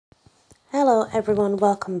Hello everyone,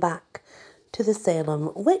 welcome back to the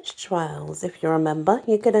Salem Witch Trials. If you're a member,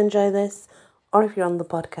 you can enjoy this, or if you're on the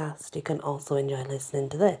podcast, you can also enjoy listening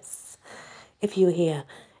to this. If you hear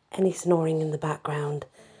any snoring in the background,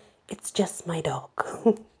 it's just my dog.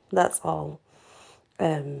 That's all.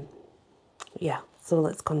 So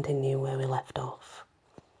let's continue where we left off.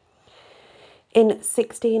 In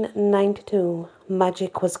 1692,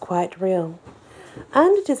 magic was quite real,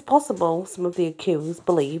 and it is possible some of the accused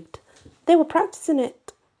believed they were practicing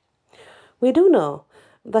it. We do know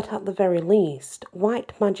that at the very least,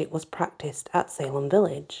 white magic was practiced at Salem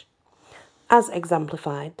Village, as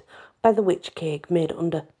exemplified by the witch cake made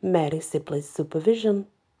under Mary Sibley's supervision.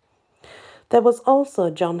 There was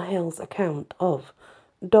also John Hale's account of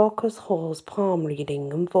Dorcas Hall's palm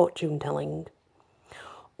reading and fortune telling.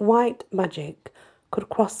 White magic could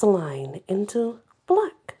cross the line into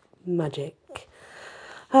black magic,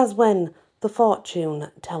 as when the fortune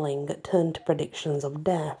telling turned to predictions of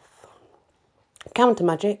death. Counter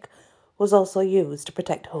magic was also used to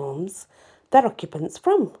protect homes, their occupants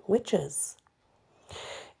from witches.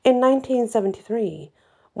 In 1973,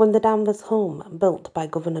 when the Danvers home built by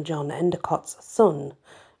Governor John Endecott's son,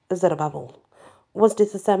 Zerubbabel, was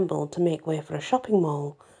disassembled to make way for a shopping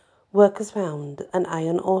mall, workers found an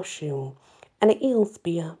iron horseshoe and an eel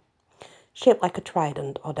spear, shaped like a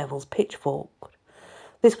trident or devil's pitchfork.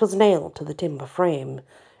 This was nailed to the timber frame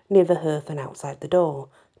near the hearth and outside the door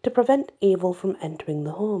to prevent evil from entering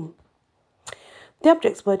the home. The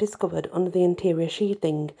objects were discovered under the interior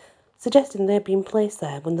sheathing, suggesting they had been placed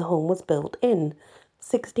there when the home was built in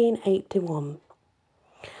 1681.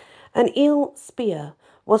 An eel spear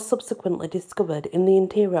was subsequently discovered in the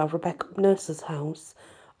interior of Rebecca Nurse's house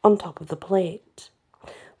on top of the plate,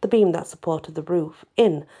 the beam that supported the roof,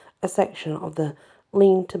 in a section of the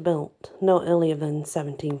lean-to built no earlier than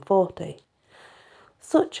 1740.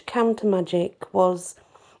 Such counter magic was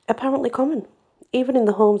apparently common, even in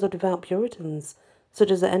the homes of devout Puritans, such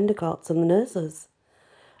as the Endicotts and the Nurses,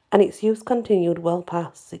 and its use continued well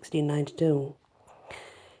past 1692.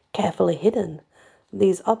 Carefully hidden,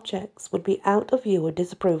 these objects would be out of view or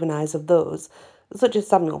disapproving eyes of those, such as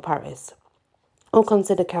Samuel Parris, who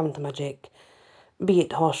considered counter magic, be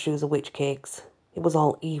it horseshoes or witch cakes, it was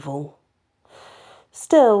all evil.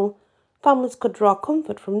 Still, families could draw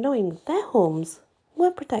comfort from knowing their homes were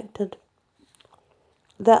protected.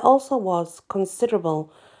 There also was considerable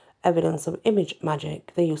evidence of image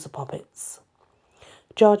magic, the use of puppets.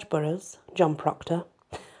 George Burroughs, John Proctor,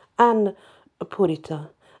 Anne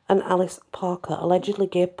Purita, and Alice Parker allegedly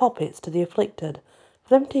gave puppets to the afflicted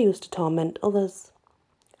for them to use to torment others.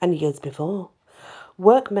 And years before,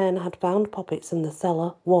 workmen had found puppets in the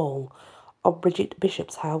cellar wall of Bridget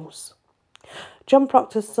Bishop's house. John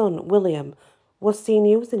Proctor's son, William, was seen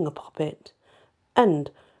using a puppet, and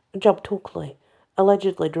Job Tuckley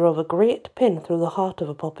allegedly drove a great pin through the heart of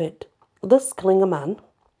a puppet, thus killing a man.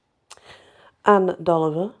 Anne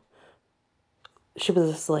Dolliver, she was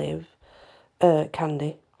a slave,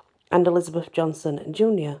 Candy, and Elizabeth Johnson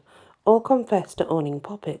Jr. all confessed to owning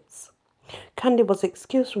puppets. Candy was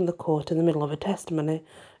excused from the court in the middle of a testimony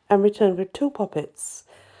and returned with 2 puppets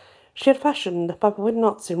she had fashioned by putting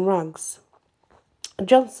knots in rags.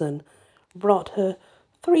 Johnson brought her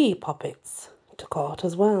 3 puppets to court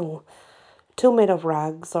as well, 2 made of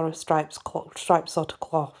rags or a striped sort of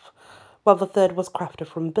cloth, while the third was crafted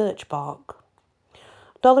from birch bark.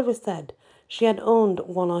 Dolliver said she had owned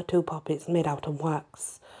 1 or 2 puppets made out of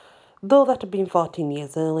wax, though that had been 14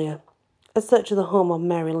 years earlier. A search of the home of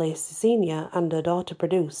Mary Lacey Sr. and her daughter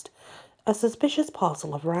produced a suspicious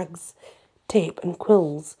parcel of rags, tape and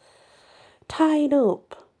quills, tied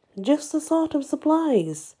up, just the sort of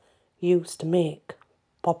supplies used to make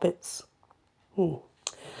puppets.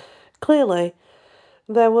 Clearly,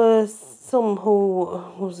 there were some who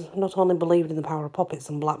not only believed in the power of puppets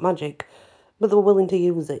and black magic, but they were willing to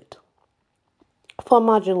use it. For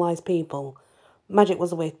marginalised people, magic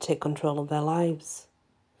was a way to take control of their lives.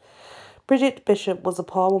 Bridget Bishop was a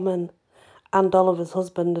poor woman, and Dolliver's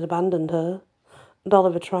husband had abandoned her.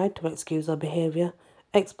 Dolliver tried to excuse her behaviour,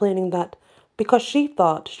 explaining that because she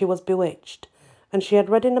thought she was bewitched, and she had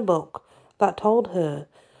read in a book that told her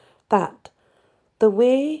that the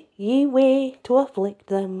way ye way to afflict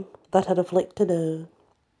them that had afflicted her.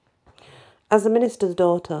 As a minister's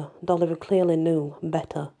daughter, Dolliver clearly knew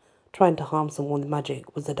better. Trying to harm someone with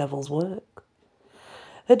magic was the devil's work.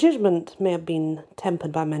 Her judgment may have been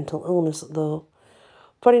tempered by mental illness, though,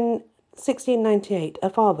 for in 1698 her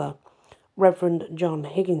father, Reverend John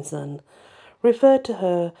Higginson, referred to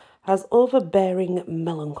her as overbearing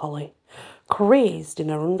melancholy. Crazed in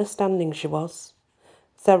her understanding she was.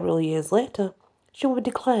 Several years later, she would be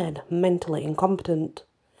declared mentally incompetent.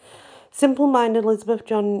 Simple-minded Elizabeth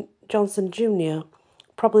Johnson Jr.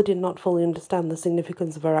 probably did not fully understand the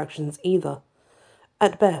significance of her actions either.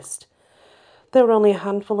 At best, there were only a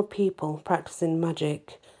handful of people practicing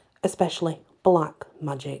magic, especially black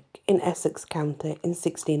magic, in Essex County in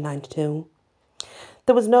 1692.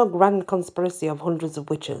 There was no grand conspiracy of hundreds of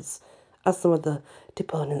witches, as some of the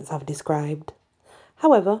deponents have described.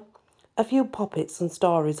 However, a few poppets and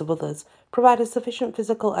stories of others provided sufficient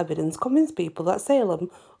physical evidence to convince people that Salem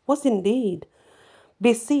was indeed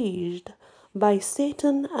besieged by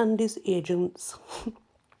Satan and his agents.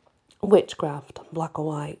 Witchcraft, black or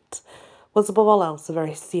white, was above all else a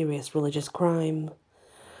very serious religious crime,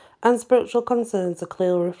 and spiritual concerns are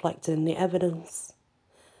clearly reflected in the evidence.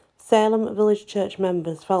 Salem village church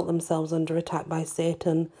members felt themselves under attack by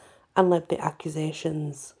Satan and led the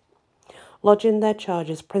accusations, lodging their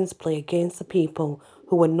charges principally against the people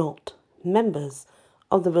who were not members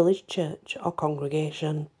of the village church or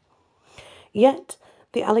congregation. Yet,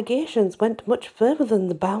 the allegations went much further than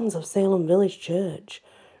the bounds of Salem village church,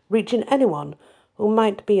 reaching anyone who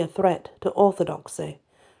might be a threat to orthodoxy,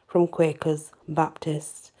 from Quakers,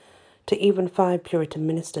 Baptists, to even 5 Puritan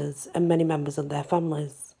ministers and many members of their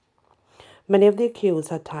families. Many of the accused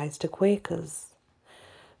had ties to Quakers.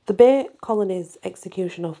 The Bay Colony's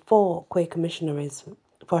execution of 4 Quaker missionaries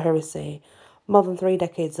for heresy more than 3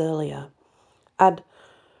 decades earlier had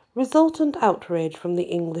resultant outrage from the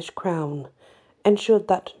English crown ensured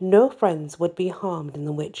that no Friends would be harmed in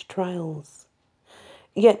the witch trials.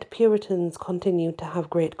 Yet Puritans continued to have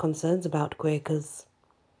great concerns about Quakers.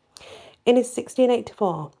 In his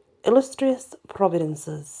 1684 Illustrious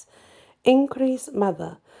Providences, Increase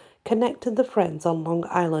Mather connected the Friends on Long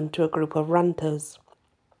Island to a group of ranters,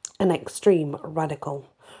 an extreme radical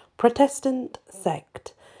Protestant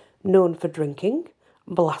sect known for drinking,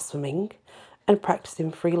 blaspheming, and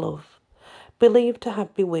practicing free love, believed to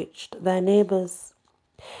have bewitched their neighbours.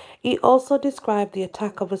 He also described the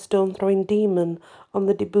attack of a stone-throwing demon on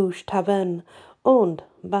the Debouche Tavern, owned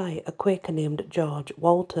by a Quaker named George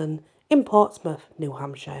Walton in Portsmouth, New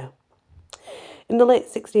Hampshire. In the late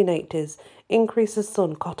 1680s, Increase's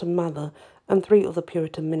son Cotton Mather and 3 other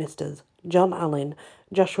Puritan ministers, John Allen,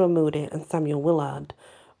 Joshua Moody, and Samuel Willard,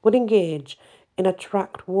 would engage in a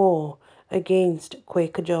tract war against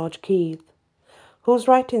Quaker George Keith, whose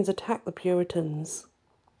writings attacked the Puritans.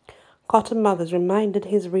 Cotton Mather reminded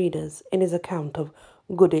his readers in his account of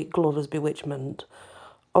Goody Glover's bewitchment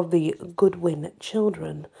of the Goodwin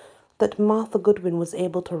children that Martha Goodwin was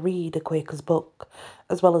able to read a Quaker's book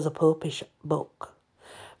as well as a Popish book,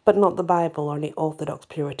 but not the Bible or any orthodox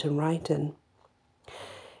Puritan writing.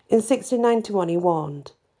 In 1691 he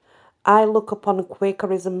warned, "I look upon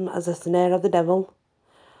Quakerism as a snare of the devil."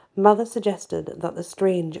 Mather suggested that the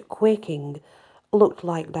strange quaking looked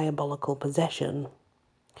like diabolical possession.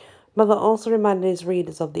 Mather also reminded his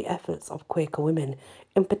readers of the efforts of Quaker women,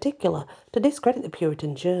 in particular, to discredit the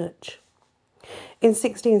Puritan Church. In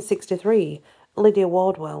 1663, Lydia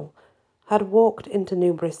Wardwell had walked into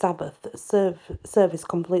Newbury Sabbath service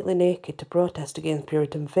completely naked to protest against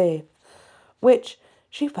Puritan faith, which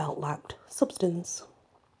she felt lacked substance.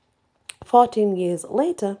 14 years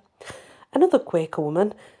later, another Quaker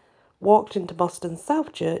woman walked into Boston's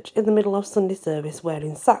South Church in the middle of Sunday service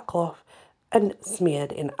wearing sackcloth and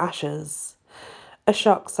smeared in ashes. A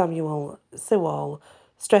shocked Samuel Sewall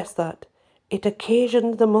stressed that it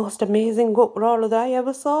occasioned the most amazing uproar that I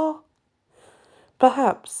ever saw.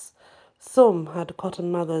 Perhaps some had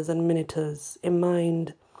Cotton Mathers and Miniters in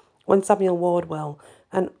mind when Samuel Wardwell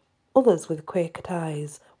and others with Quaker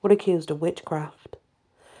ties were accused of witchcraft.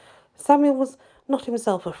 Samuel was not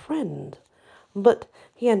himself a friend, but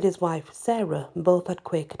he and his wife Sarah both had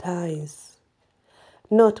Quaker ties.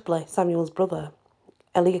 Notably, Samuel's brother,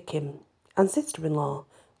 Eliakim, and sister-in-law,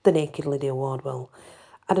 the naked Lydia Wardwell,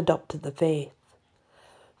 had adopted the faith.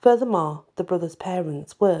 Furthermore, the brothers'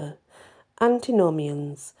 parents were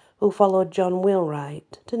antinomians who followed John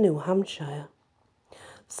Wheelwright to New Hampshire.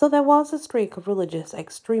 So there was a streak of religious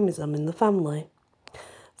extremism in the family.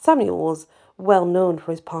 Samuel was well known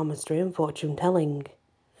for his palmistry and fortune-telling.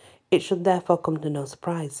 It should therefore come to no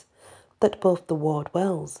surprise that both the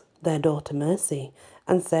Wardwells, their daughter Mercy,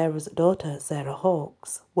 and Sarah's daughter Sarah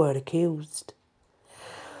Hawkes were accused.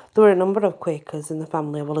 There were a number of Quakers in the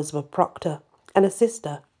family of Elizabeth Proctor and a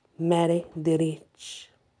sister, Mary de Rich,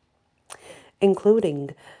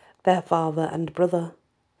 including their father and brother.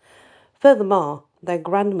 Furthermore, their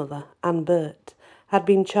grandmother, Anne Burt, had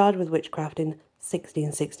been charged with witchcraft in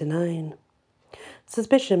 1669.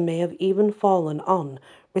 Suspicion may have even fallen on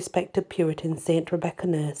respected Puritan Saint Rebecca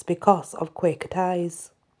Nurse because of Quaker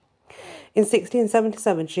ties. In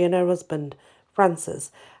 1677, she and her husband,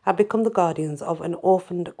 Francis, had become the guardians of an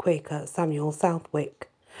orphaned Quaker, Samuel Southwick.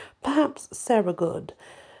 Perhaps Sarah Good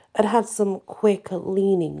had had some Quaker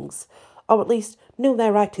leanings, or at least knew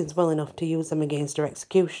their writings well enough to use them against her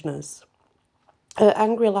executioners. Her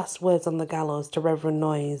angry last words on the gallows to Reverend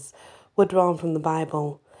Noyes were drawn from the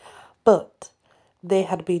Bible, but they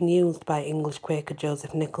had been used by English Quaker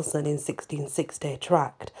Joseph Nicholson in 1660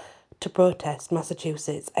 tract to protest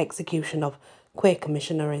Massachusetts' execution of Quaker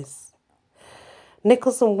missionaries.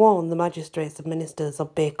 Nicholson warned the magistrates and ministers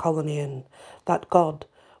of Bay Colony that God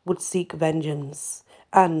would seek vengeance,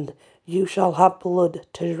 and you shall have blood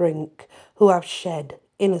to drink who have shed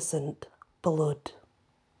innocent blood.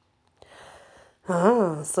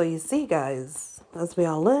 So you see, guys, as we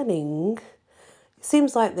are learning, it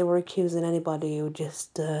seems like they were accusing anybody who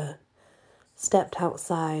just stepped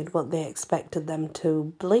outside what they expected them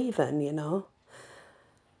to believe in, you know.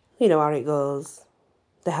 You know how it goes.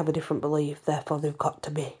 They have a different belief, therefore they've got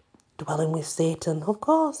to be dwelling with Satan. Of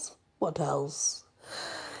course. What else?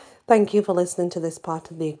 Thank you for listening to this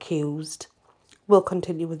part of The Accused. We'll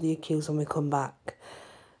continue with The Accused when we come back.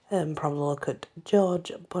 Probably look at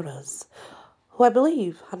George Burroughs, who I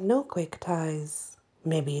believe had no Quaker ties.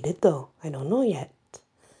 Maybe he did though, I don't know yet.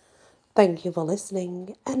 Thank you for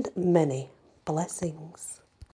listening, and many blessings.